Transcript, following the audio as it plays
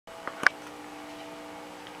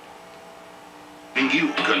keeping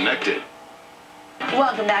you connected.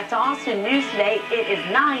 Welcome back to Austin News Today. It is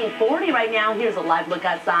 9:40 right now. Here's a live look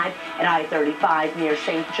outside at I-35 near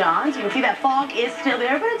St. John's. You can see that fog is still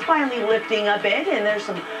there, but it's finally lifting a bit, and there's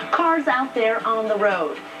some cars out there on the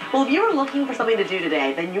road. Well, if you are looking for something to do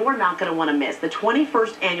today, then you are not going to want to miss the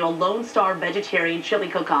 21st annual Lone Star Vegetarian Chili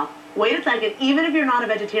Cook-Off. Wait a second, even if you're not a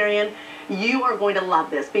vegetarian, you are going to love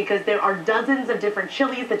this because there are dozens of different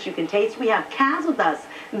chilies that you can taste. We have Kaz with us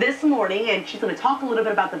this morning, and she's going to talk a little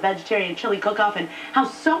bit about the Vegetarian Chili Cook-Off and how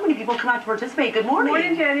so many people come out to participate. Good morning. Good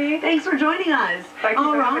morning, Jenny. Thanks for joining us. Thank you.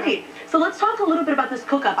 All right. So let's talk a little bit about this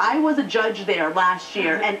cook-off. I was a judge there last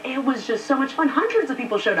year, and it was just so much fun. Hundreds of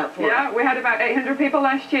people showed up for it. Yeah, we had about 800 people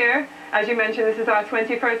last year. As you mentioned, this is our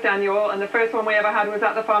 21st annual, and the first one we ever had was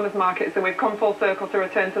at the farmers market, so we've come full circle to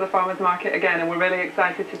return to the farmers market again, and we're really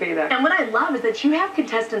excited to be there. And what I love is that you have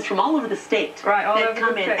contestants from all over the state that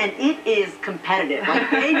come in, and it is competitive.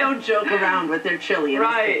 Like, they don't joke around with their chili.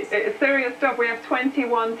 Right, it's serious stuff. We have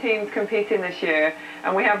 21 teams competing this year,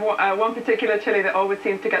 and we have one particular chili that always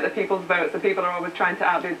seems to get the people's votes. The people are always trying to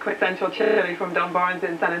outdo quintessential chili from Don Barnes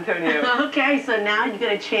in San Antonio. Okay, so now you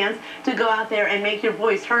get a chance to go out there and make your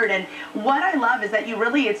voice heard. And what I love is that you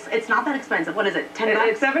really, it's not that expensive. What is it, $10?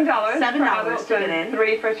 It's $7. $7 to get in.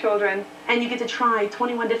 $3 for children. And you get to try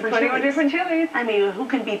 21 different 21 different chilies. I mean, who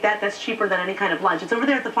can beat that? That's cheaper than any kind of lunch. It's over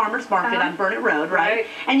there at the farmer's market on Burnett Road, right?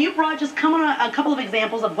 And you brought just a couple of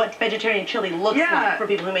examples of what vegetarian chili looks like for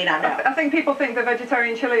people who may not know. I think people think the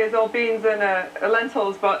vegetarian chili is all beans and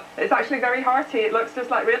lentils, but it's actually very hearty. It looks just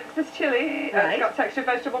like this chili. It's got textured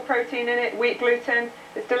vegetable protein in it, wheat gluten.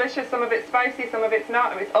 It's delicious. Some of it's spicy, some of it's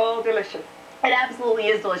not. It's all delicious. It absolutely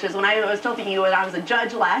is delicious. When I was telling you when I was a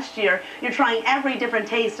judge last year, you're trying every different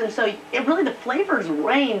taste, and so really the flavors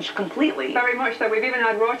range completely. Very much so. We've even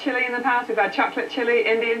had raw chili in the past. We've had chocolate chili,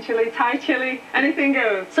 Indian chili, Thai chili. Anything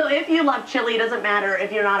goes. So if you love chili, it doesn't matter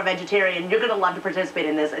if you're not a vegetarian, you're going to love to participate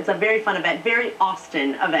in this. It's a very fun event, very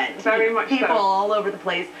Austin event. Very much so. People all over the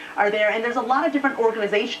place are there, and there's a lot of different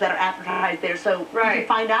organizations that are advertised there, so you can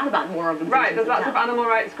find out about more organizations. Right, there's lots of animal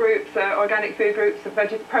rights groups, organic food groups,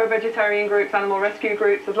 pro-vegetarian groups, animal rescue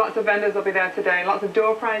groups. There's lots of vendors will be there today, lots of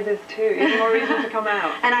door prizes too, even more reason to come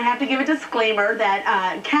out. And I have to give a disclaimer that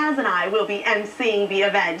Kaz and I will be emceeing the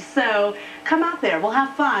event, so come out there, we'll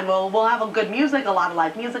have fun, we'll have a good music, a lot of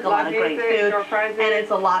live music, a lot of great food, and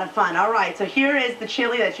it's a lot of fun. All right, so here is the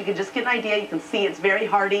chili that you can just get an idea. You can see it's very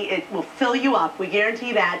hearty. It will fill you up, we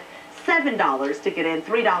guarantee that. $7 to get in,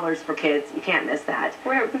 $3 for kids. You can't miss that.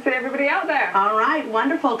 We hope to see everybody out there. All right,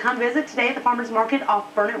 wonderful. Come visit today at the Farmers Market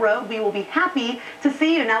off Burnett Road. We will be happy to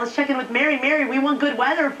see you. Now let's check in with Mary. Mary, we want good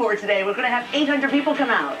weather for today. We're going to have 800 people come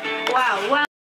out. Wow.